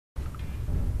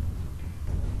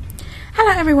Hello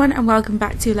everyone and welcome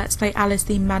back to Let's Play Alice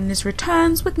the Madness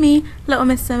Returns with me,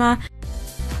 LittleMissSimmer.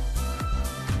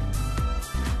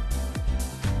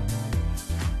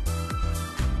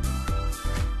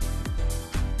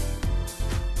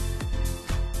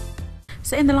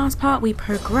 So in the last part we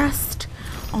progressed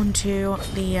onto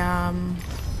the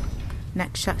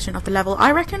next section of the level.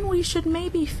 I reckon we should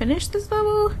maybe finish this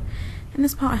level in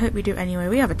this part. I hope we do anyway.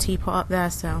 We have a teapot up there,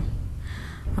 so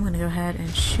I'm gonna go ahead and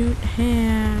shoot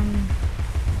him.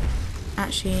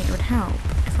 Actually, it would help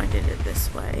if I did it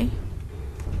this way.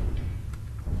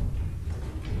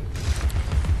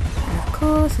 And of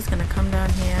course, he's gonna come down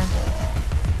here.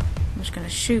 I'm just gonna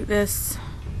shoot this.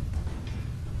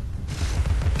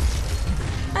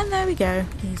 And there we go.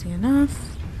 Easy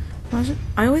enough.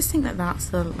 I always think that that's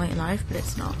the light life, but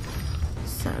it's not.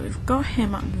 So we've got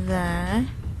him up there.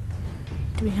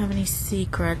 Do we have any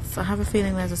secrets? I have a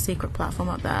feeling there's a secret platform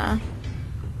up there.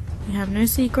 We have no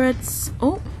secrets.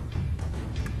 Oh!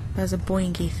 There's a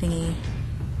boingy thingy.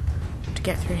 To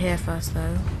get through here first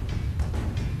though.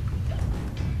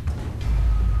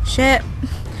 Shit!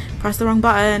 Press the wrong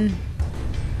button.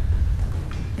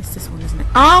 It's this one, isn't it?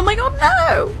 Oh my god,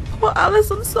 no! What, Alice?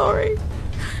 I'm sorry.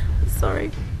 I'm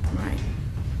sorry. Right.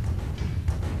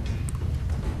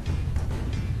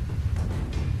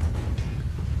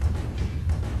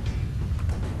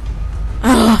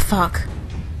 Oh, fuck.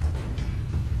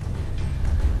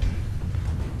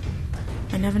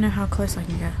 I never know how close I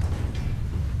can get.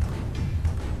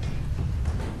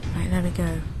 Right, there we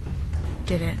go.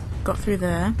 Did it. Got through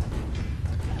there.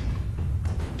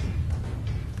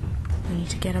 We need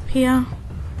to get up here.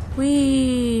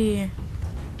 Whee!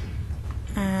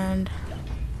 And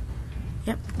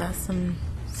yep, there's some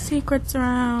secrets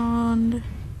around.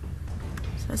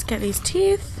 So let's get these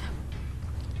teeth.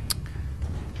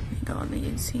 Go on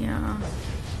these here.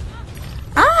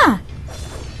 Ah!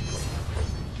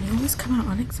 They always come out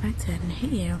unexpected and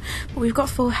hit you. But we've got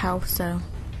full health, so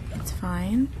it's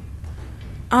fine.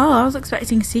 Oh, I was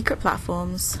expecting secret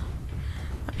platforms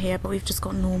up here, but we've just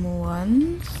got normal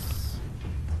ones.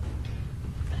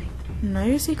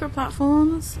 No secret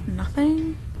platforms?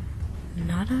 Nothing?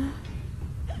 Nada?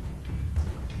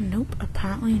 Nope,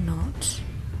 apparently not.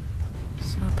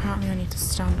 So apparently I need to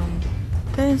stand on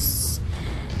this.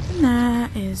 And there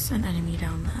is an enemy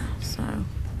down there, so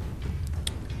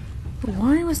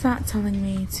why was that telling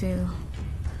me to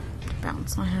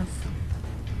bounce? I have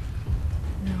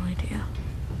no idea.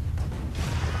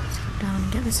 Let's go down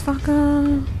and get this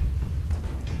fucker.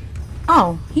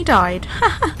 Oh, he died.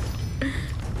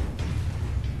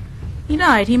 He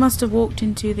died. He must have walked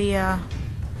into the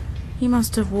he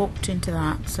must have walked into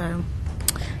that, so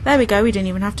there we go. We didn't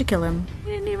even have to kill him.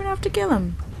 We didn't even have to kill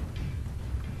him.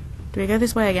 Do we go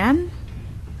this way again?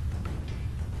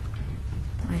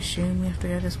 I assume we have to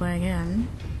go this way again.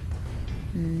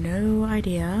 No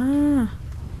idea.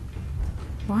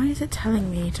 Why is it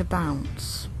telling me to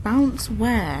bounce? Bounce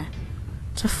where?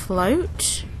 To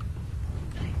float?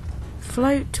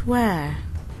 Float where?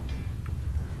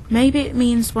 Maybe it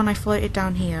means when I floated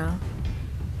down here.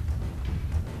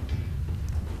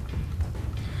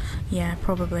 Yeah,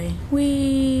 probably.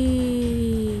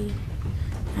 Whee!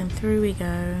 And through we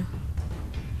go.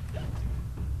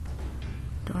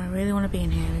 Do I really want to be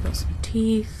in here? We've got some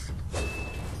teeth.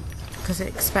 Because it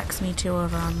expects me to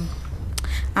have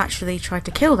actually tried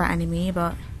to kill that enemy,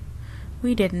 but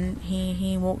we didn't.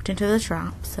 He walked into the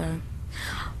trap, so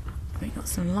we got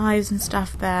some lives and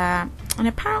stuff there. And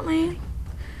apparently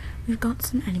we've got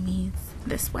some enemies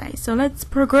this way. So let's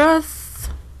progress.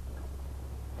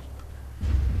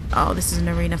 Oh, this is an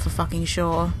arena for fucking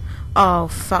sure. Oh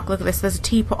fuck, look at this, there's a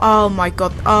teapot. Oh my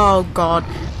god, oh god.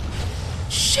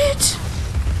 Shit!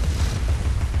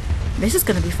 This is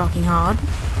gonna be fucking hard.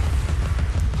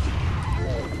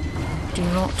 Do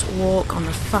not walk on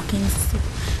the fucking...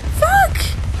 Fuck!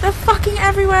 They're fucking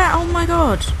everywhere, oh my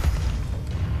god.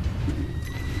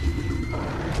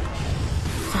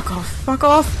 Fuck off, fuck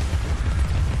off!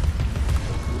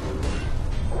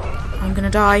 I'm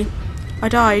gonna die. I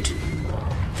died.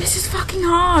 This is fucking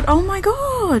hard, oh my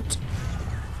god!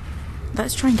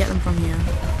 Let's try and get them from here.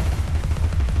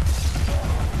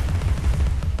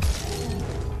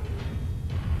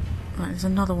 Right, there's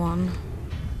another one.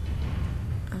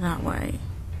 That way.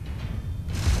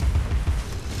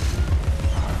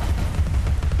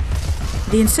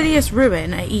 The insidious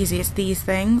ruin are easy, it's these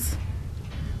things.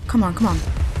 Come on, come on.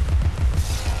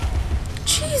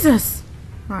 Jesus!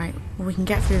 Right, well we can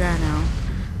get through there now.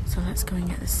 So let's go and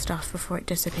get this stuff before it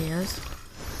disappears.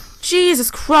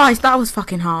 Jesus Christ, that was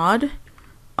fucking hard.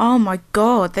 Oh my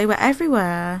god, they were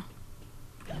everywhere.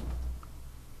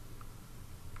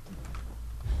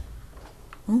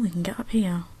 Oh, we can get up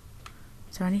here.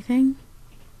 Is there anything?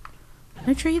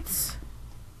 No treats?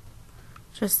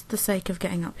 Just the sake of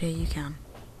getting up here, you can.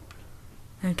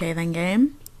 Okay then,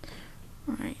 game.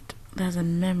 Right, there's a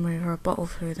memory or a bottle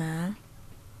through there.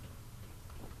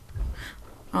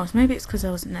 Oh, so maybe it's because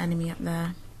there was an enemy up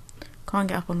there. Can't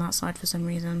get up on that side for some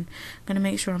reason. Gonna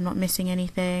make sure I'm not missing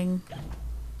anything.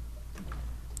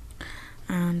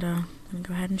 And I'm gonna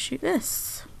go ahead and shoot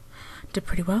this. Did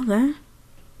pretty well there.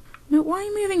 No, why are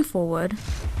you moving forward?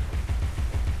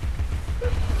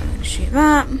 I'm gonna shoot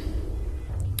that.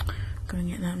 Go and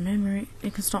get that memory.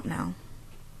 You can stop now.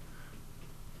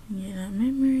 Get that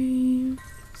memory.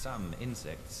 Some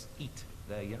insects eat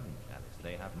their young, Alice.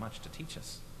 They have much to teach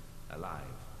us, alive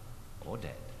or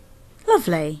dead.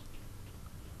 Lovely.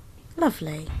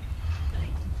 Lovely.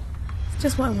 It's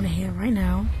just what I want to hear right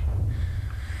now.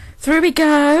 Through we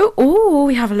go. Oh,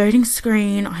 we have a loading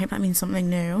screen. I hope that means something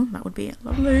new. That would be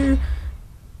lovely.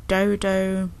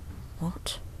 Dodo.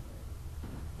 What?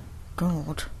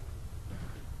 God.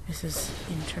 This is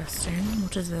interesting.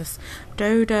 What is this?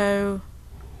 Dodo.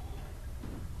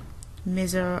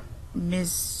 Miserarium.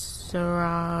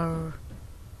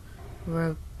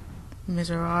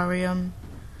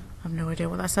 I have no idea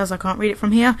what that says. I can't read it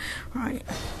from here. Right.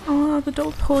 Oh, the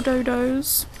poor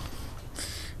dodos.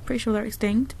 Pretty sure they're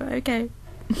extinct, but okay.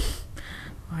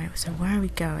 Right, so where are we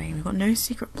going? We've got no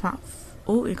secret platform.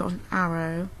 Oh, we've got an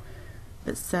arrow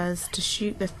that says to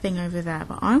shoot the thing over there,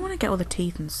 but I want to get all the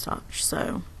teeth and such,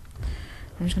 so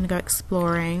I'm just going to go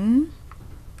exploring.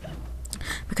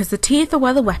 Because the teeth are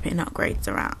where the weapon upgrades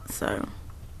are at, so...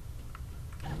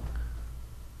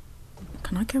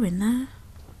 Can I go in there?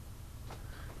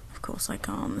 Of course I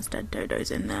can't, there's dead dodos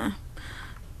in there.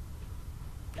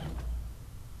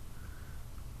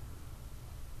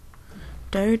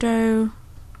 Dodo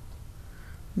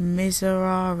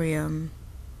Miserarium.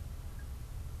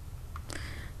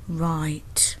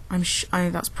 Right.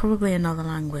 That's probably another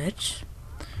language.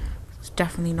 It's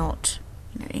definitely not,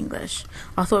 English.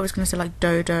 I thought it was going to say like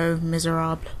Dodo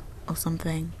Miserable or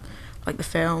something, like the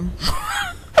film.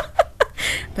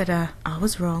 But I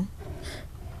was wrong.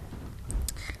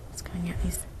 Let's go and get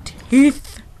these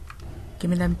teeth. Give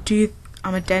me them teeth.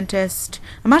 I'm a dentist.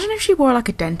 Imagine if she wore like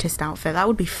a dentist outfit. That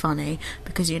would be funny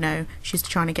because she's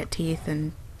trying to get teeth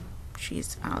and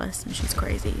she's Alice and she's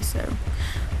crazy, so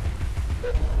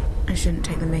I shouldn't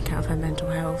take the mick out of her mental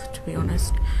health, to be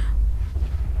honest.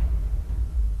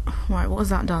 Right, what was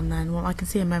that done then? Well, I can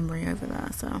see a memory over there,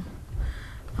 so I'm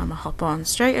gonna hop on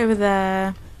straight over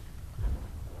there.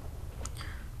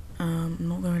 I'm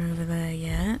not going over there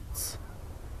yet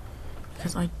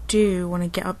because I do want to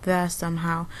get up there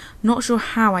somehow. Not sure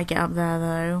how I get up there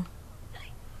though.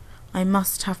 I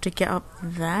must have to get up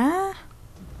there?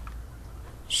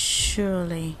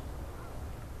 Surely.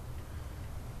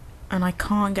 And I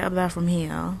can't get up there from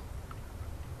here.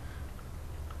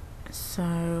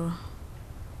 So...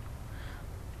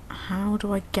 how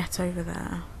do I get over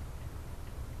there?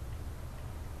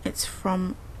 It's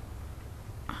from...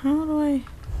 how do I...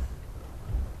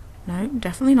 no,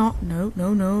 definitely not. No,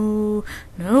 no, no.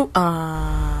 No.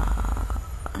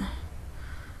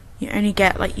 You only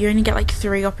get like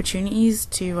 3 opportunities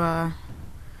to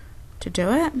do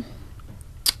it.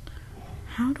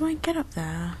 How do I get up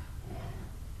there?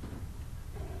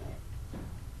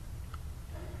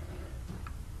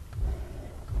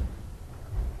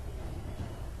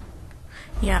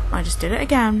 Yep, I just did it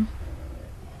again.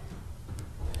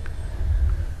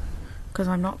 Because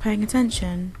I'm not paying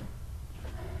attention.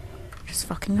 Just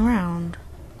fucking around.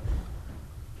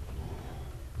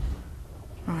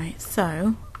 Right,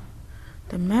 so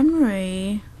the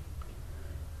memory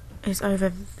is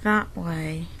over that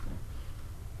way.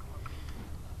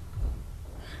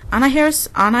 And I hear a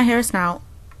snout.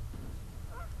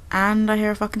 And I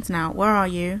hear a fucking snout. Where are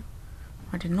you?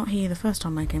 I did not hear you the first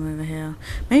time I came over here.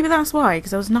 Maybe that's why,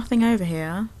 because there was nothing over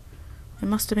here. It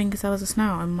must have been because there was a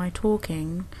snout and my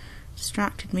talking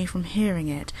distracted me from hearing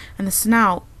it. And the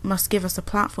snout must give us a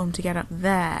platform to get up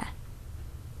there.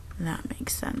 That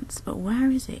makes sense. But where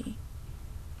is he?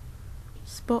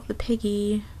 Spot the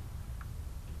piggy.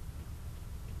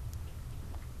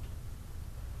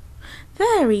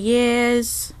 There he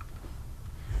is.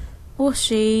 Or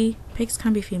she. Pigs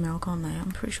can be female, can't they?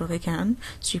 I'm pretty sure they can.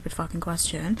 Stupid fucking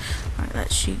question. Right,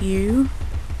 let's shoot you.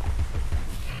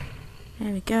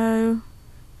 There we go.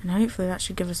 And hopefully that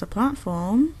should give us a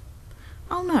platform.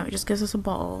 Oh no, it just gives us a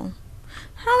bottle.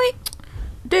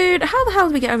 Dude, how the hell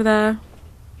do we get over there?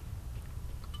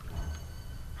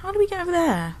 How do we get over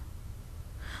there?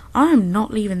 I am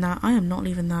not leaving that. I am not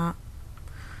leaving that.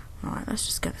 Alright, let's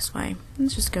just go this way.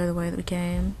 Let's just go the way that we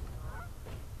came.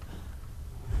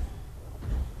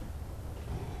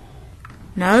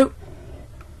 No.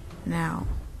 Now,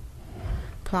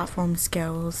 platform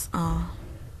skills are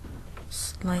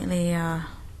slightly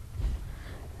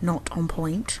not on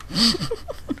point.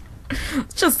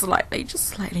 just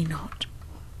slightly not.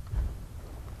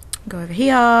 Go over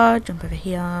here, jump over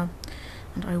here,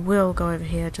 and I will go over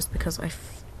here just because I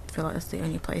feel like that's the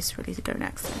only place really to go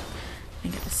next.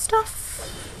 And get the stuff.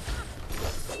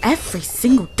 Every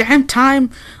single damn time!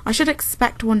 I should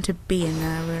expect one to be in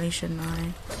there, really, shouldn't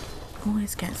I?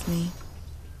 Always gets me.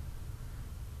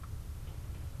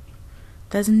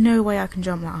 There's no way I can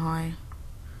jump that high.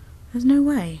 There's no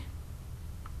way.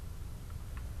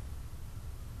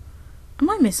 Am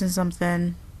I missing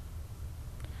something?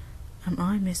 Am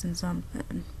I missing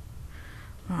something?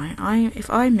 Right, if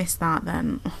I miss that,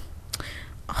 then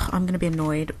I'm gonna be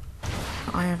annoyed.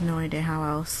 I have no idea how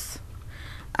else.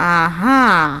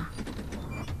 Aha!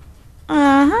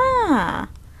 Aha!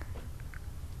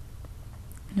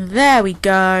 There we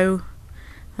go.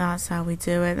 That's how we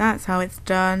do it. That's how it's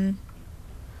done.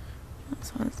 That's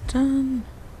how it's done.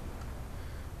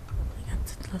 We got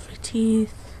the lovely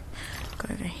teeth.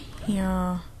 Go over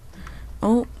here.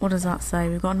 Oh, what does that say?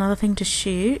 We've got another thing to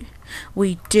shoot.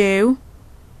 We do.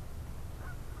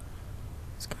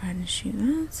 Let's go ahead and shoot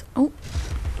that. Oh,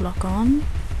 lock on.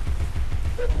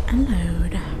 And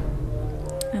load.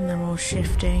 And they're all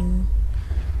shifting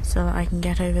so that I can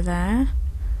get over there.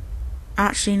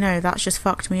 Actually, no, that's just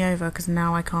fucked me over because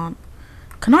now I can't.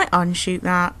 Can I unshoot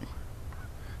that?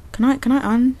 Can I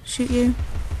unshoot you?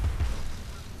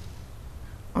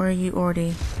 Or are you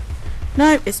already?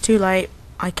 Nope, it's too late.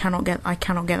 I cannot get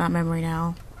that memory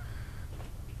now.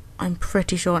 I'm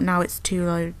pretty sure now it's too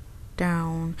low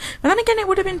down. But then again, it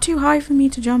would have been too high for me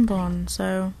to jump on,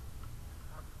 so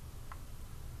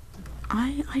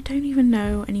I don't even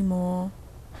know anymore.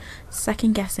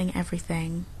 Second guessing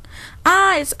everything.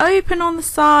 Ah, it's open on the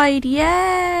side.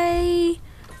 Yay!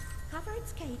 Cover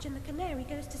its cage and the canary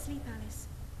goes to sleep, Alice.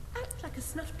 Act like a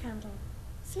snuff candle.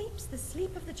 Sleep's the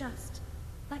sleep of the just.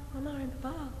 Like Mama and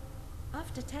Papa.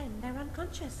 After 10, they're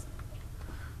unconscious.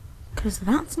 Because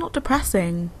that's not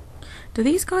depressing. Do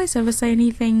these guys ever say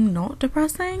anything not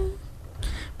depressing?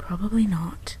 Probably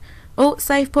not. Oh,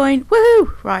 save point.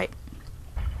 Woohoo! Right.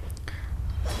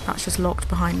 That's just locked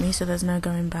behind me, so there's no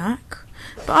going back.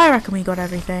 But I reckon we got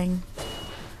everything.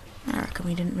 I reckon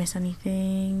we didn't miss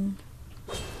anything.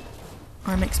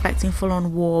 I'm expecting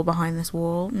full-on war behind this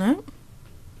wall. No?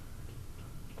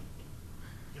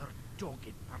 Your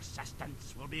dogged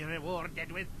persistence will be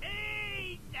rewarded with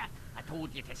pain. I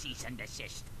told you to cease and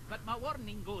desist, but my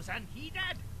warning goes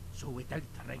unheeded. So without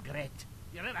regret,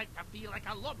 you're about to feel like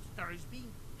a lobster who's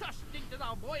being tossed into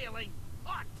the boiling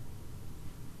hot.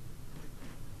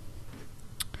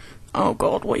 Oh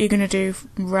god, what are you gonna do,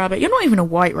 rabbit? You're not even a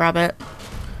white rabbit.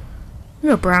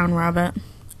 You're a brown rabbit.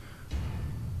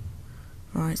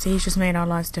 Right, so he's just made our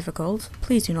lives difficult.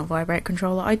 Please do not vibrate,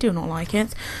 controller. I do not like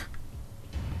it.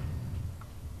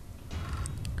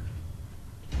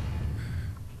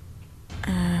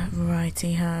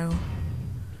 Righty-ho.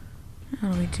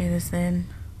 How do we do this then?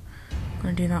 I'm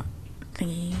gonna do that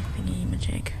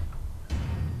thingy-majig.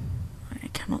 I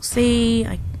cannot see.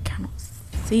 I cannot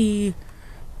see.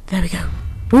 There we go.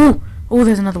 Ooh! Oh,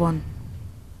 there's another one.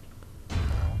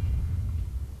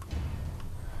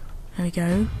 There we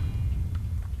go.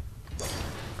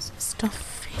 Some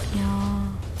stuff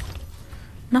here.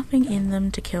 Nothing in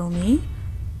them to kill me.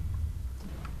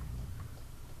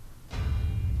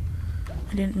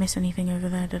 I didn't miss anything over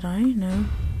there, did I? No.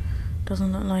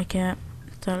 Doesn't look like it.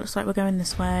 So it looks like we're going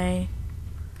this way.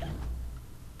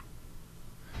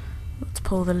 Let's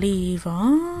pull the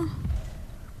lever.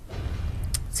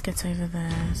 Let's get over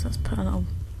there. So let's put a little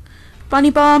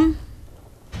bunny bomb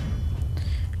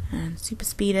and super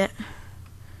speed it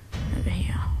over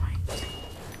here. Right.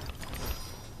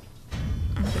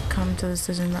 I'm gonna come to the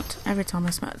decision that every time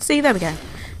I smell. See, there we go.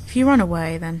 If you run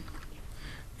away, then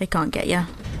they can't get you.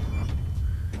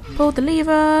 Pull the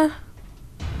lever,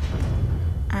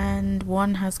 and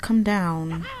one has come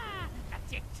down.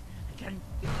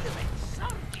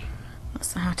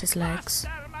 That's the Hatter's legs.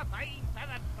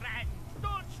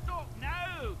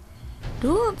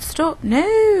 Don't stop,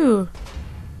 no!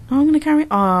 Oh, I'm gonna carry.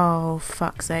 Oh,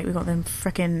 fuck's sake, we got them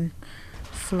frickin'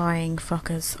 flying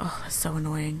fuckers. Oh, that's so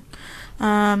annoying.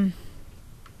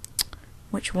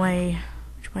 Which way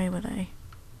were they?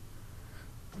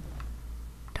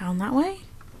 Down that way?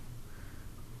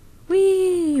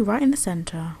 Whee! Right in the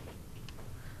centre.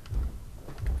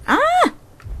 Ah!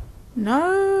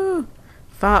 No!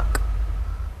 Fuck.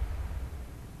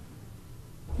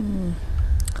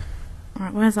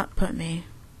 Right, where's that put me?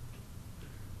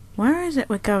 Where is it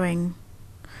we're going?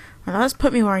 Well, that's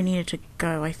put me where I needed to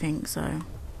go, I think, so.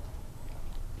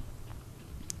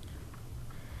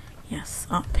 Yes,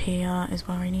 up here is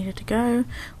where I needed to go.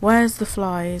 Where's the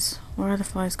flies? Where are the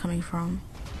flies coming from?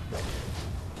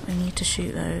 I need to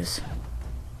shoot those.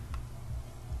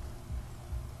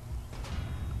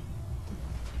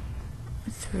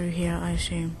 Through here, I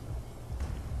assume.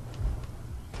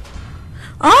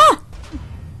 Ah!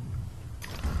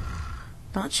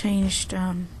 That changed,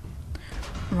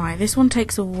 right, this one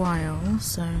takes a while,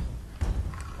 so...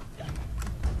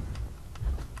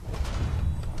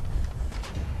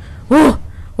 Oh!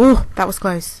 Oh! That was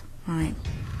close. Right.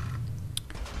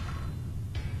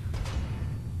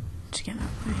 To get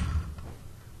that way.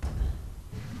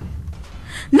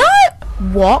 No!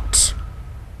 What?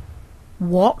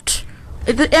 What?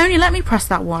 It only let me press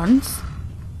that once.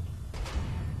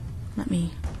 Let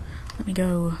me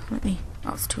go.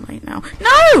 Oh, it's too late now.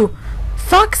 No!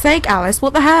 Fuck's sake, Alice,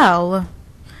 what the hell?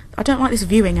 I don't like this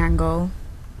viewing angle.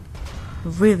 I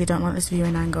really don't like this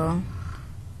viewing angle.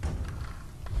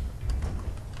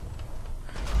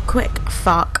 Quick,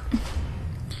 fuck.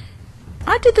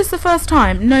 I did this the first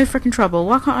time, no frickin' trouble.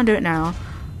 Why can't I do it now?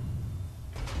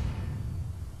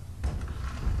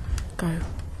 Go.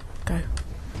 Go.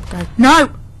 Go.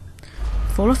 No!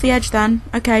 Fall off the edge then.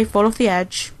 Okay, fall off the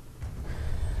edge.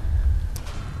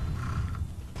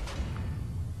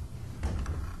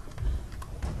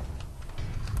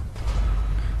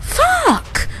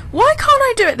 Fuck! Why can't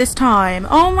I do it this time?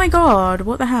 Oh my god,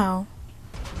 what the hell?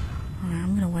 Alright,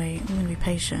 I'm gonna wait. I'm gonna be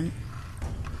patient.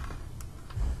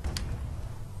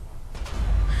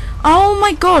 Oh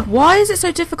my god, why is it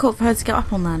so difficult for her to get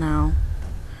up on there now?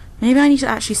 Maybe I need to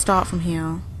actually start from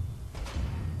here.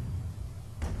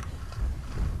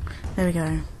 There we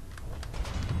go.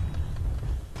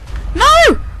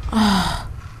 No! Oh,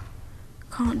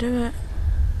 can't do it.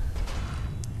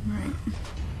 Right.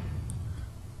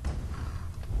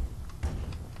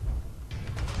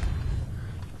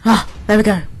 Ah, there we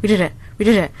go. We did it. We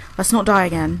did it. Let's not die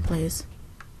again, please.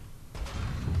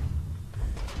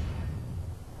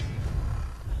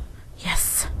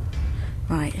 Yes.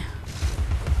 Right.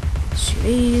 Shoot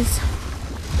these.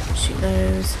 Shoot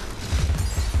those.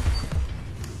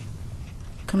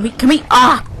 Can we,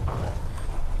 ah!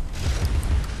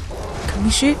 Can we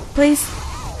shoot, please?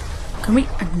 Can we,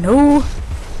 no.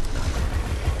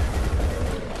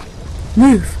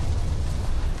 Move.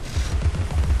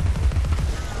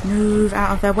 Move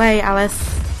out of their way, Alice.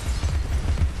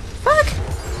 Fuck!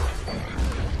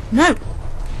 No!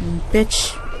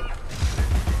 Bitch.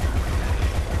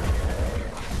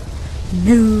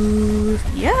 Move.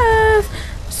 Yes!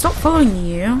 Stop following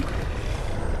you.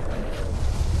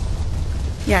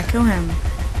 Yeah, kill him.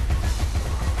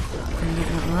 Gonna get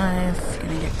that alive.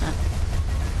 Gonna get that.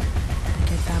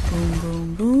 Get that boom,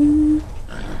 boom, boom.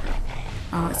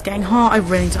 Oh, it's getting hot. I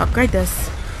really need to upgrade this.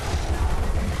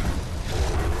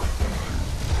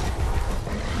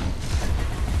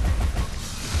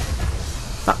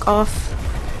 Fuck off.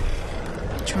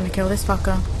 I'm trying to kill this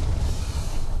fucker.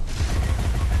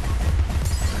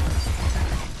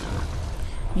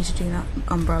 Need to do that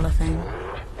umbrella thing.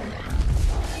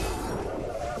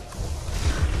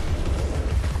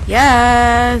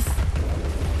 Yes!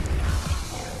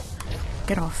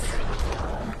 Get off.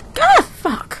 Get off!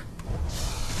 Fuck!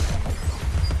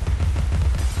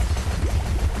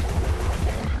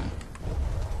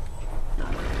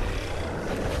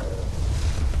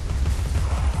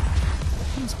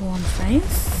 That's one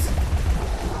face.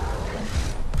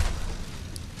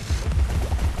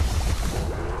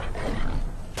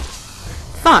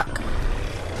 Fuck!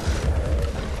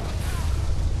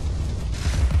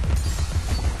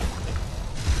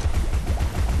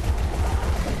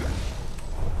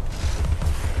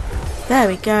 There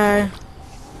we go.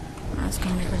 Let's go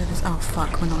and get rid of this. Oh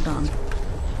fuck, we're not done.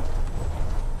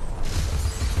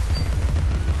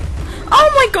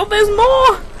 Oh my god, there's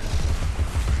more!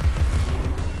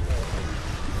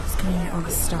 Let's go and get all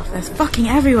this stuff. There's fucking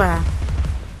everywhere.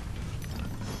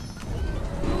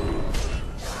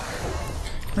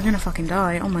 We're gonna fucking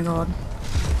die. Oh my god.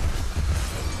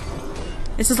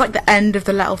 This is like the end of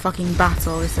the little fucking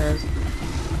battle, this is.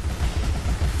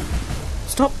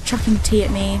 Stop chucking tea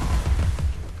at me.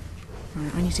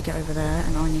 Right, I need to get over there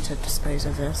and I need to dispose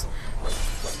of this.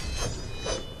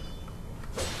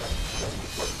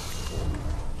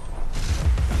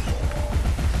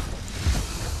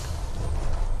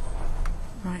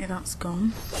 Right, that's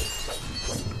gone.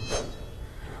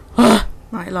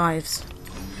 Right, lives.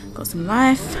 Got some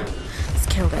life. Let's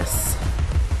kill this.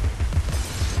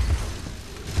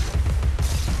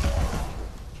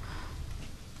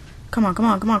 Come on, come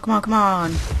on, come on, come on, come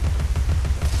on.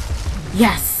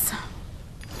 Yes!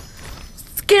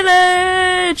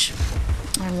 skillage!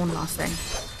 And one last thing.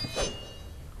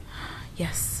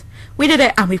 Yes. We did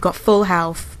it, and we've got full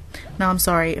health. Now, I'm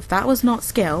sorry, if that was not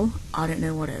skill, I don't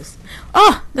know what is.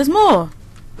 Oh! There's more!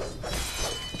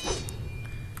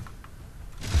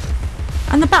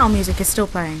 And the battle music is still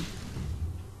playing.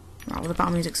 Right, well, the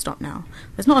battle music stopped now.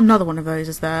 There's not another one of those,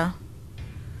 is there?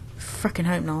 Frickin'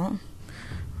 hope not.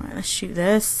 Right, let's shoot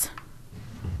this.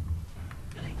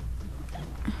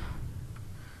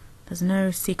 There's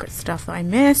no secret stuff that I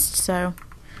missed, so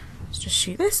let's just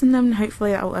shoot this, and then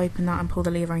hopefully that will open that and pull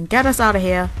the lever and get us out of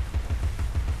here.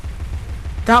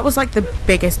 That was like the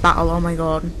biggest battle, oh my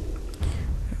god.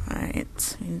 Right,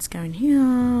 let's go in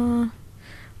here.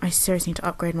 I seriously need to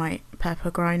upgrade my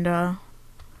pepper grinder.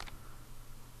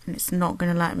 And it's not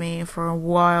going to let me for a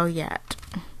while yet.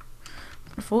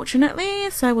 Unfortunately,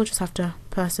 so we'll just have to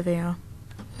persevere.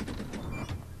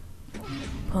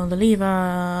 Pull the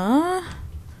lever.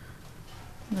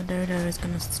 The dodo is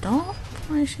going to stop.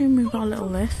 I assume we've got a little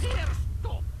lift.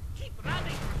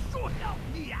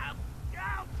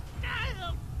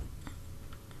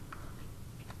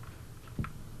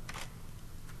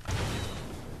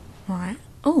 Right.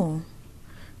 Oh.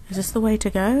 Is this the way to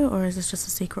go, or is this just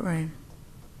a secret room?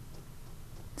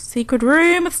 Secret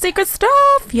room with secret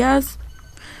stuff! Yes!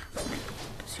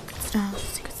 Secret stuff,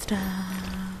 secret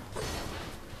stuff.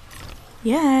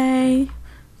 Yay!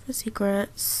 For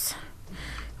secrets.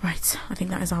 Right, I think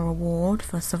that is our reward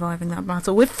for surviving that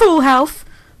battle with full health!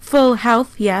 Full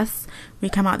health, yes. We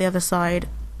come out the other side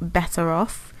better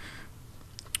off.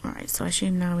 Right, so I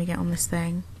assume now we get on this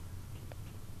thing.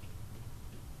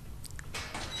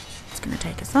 It's going to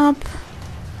take us up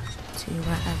to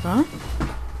wherever.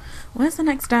 Where's the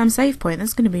next damn save point?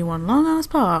 There's going to be one long ass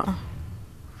part.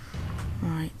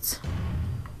 Right.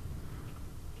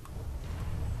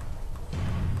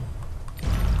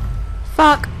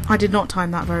 Fuck! I did not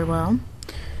time that very well.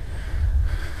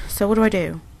 So what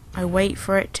do? I wait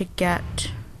for it to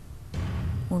get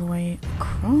all the way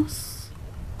across?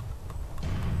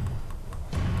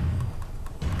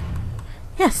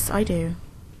 Yes, I do.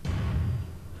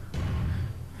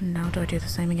 And now do I do the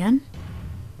same again?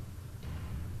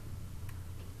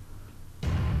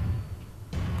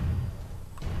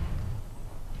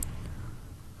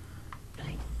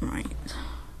 Right.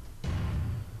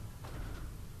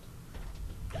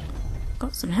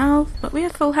 Got some health, but we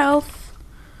have full health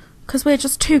because we're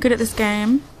just too good at this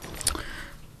game.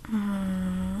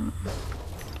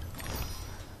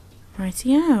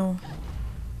 Rightio.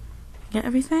 Get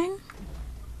everything?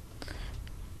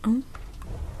 Oh.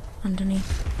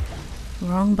 Underneath.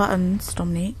 Wrong buttons,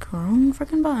 Dominique. Wrong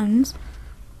freaking buttons.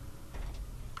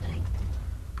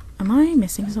 Am I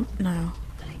missing something? No.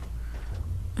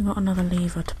 I got another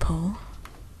lever to pull.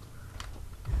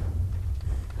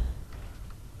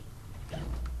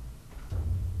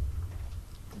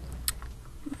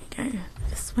 There we go.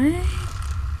 This way.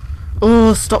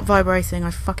 Oh, stop vibrating.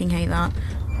 I fucking hate that.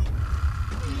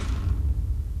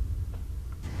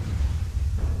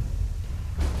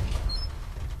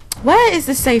 Where is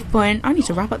the save point? I need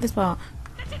to wrap up this part.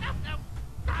 That's enough now.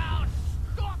 Oh,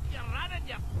 stop your running,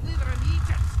 you blithering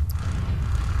eaters.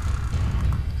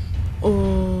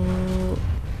 Oh.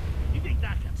 You think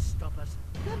that can stop us?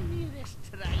 The merest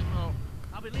trifle.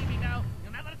 I'll be leaving now.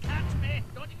 You'll never catch me.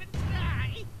 Don't even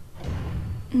try.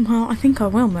 Well, I think I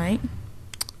will, mate.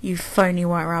 You phony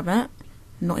white rabbit.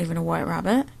 Not even a white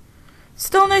rabbit.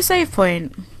 Still no save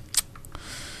point.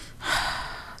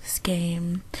 This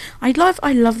game. I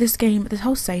love this game, but this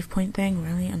whole save point thing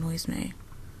really annoys me.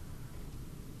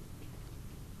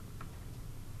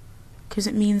 Because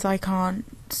it means I can't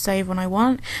save when I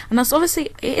want. And that's obviously,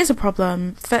 it is a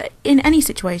problem for in any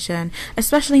situation,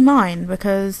 especially mine,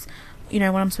 because, you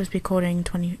know, when I'm supposed to be recording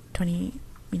 20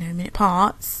 minute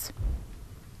parts,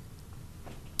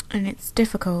 and it's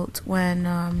difficult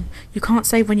when you can't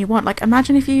save when you want. Like,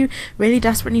 imagine if you really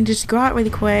desperately needed to go out really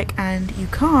quick and you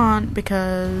can't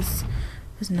because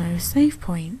there's no save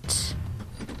point.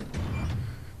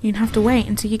 You'd have to wait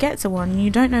until you get to one, and you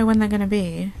don't know when they're going to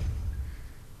be.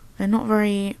 They're not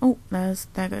very... Oh, there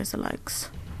goes the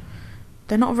legs.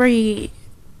 They're not very,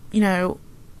 you know,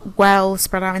 well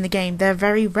spread out in the game. They're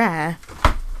very rare.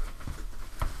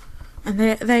 And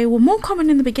they were more common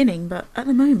in the beginning, but at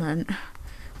the moment...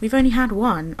 We've only had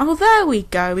one. Oh, there we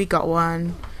go. We got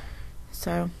one.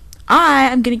 So, I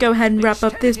am going to go ahead and wrap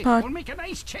up this part. We'll make a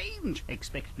nice change.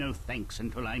 Expect no thanks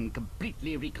until I'm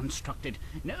completely reconstructed.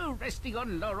 No resting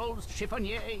on laurels,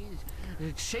 chiffoniers,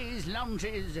 chaise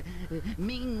lounges,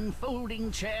 mean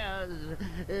folding chairs,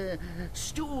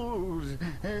 stools.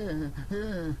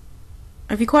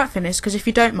 Have you quite finished? Because if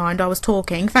you don't mind, I was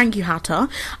talking. Thank you, Hatter.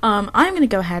 I'm going to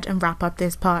go ahead and wrap up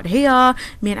this part here.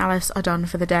 Me and Alice are done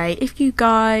for the day. If you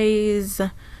guys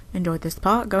enjoyed this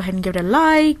part, go ahead and give it a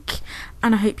like.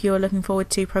 And I hope you're looking forward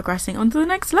to progressing on to the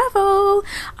next level.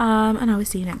 And I will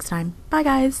see you next time. Bye,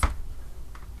 guys.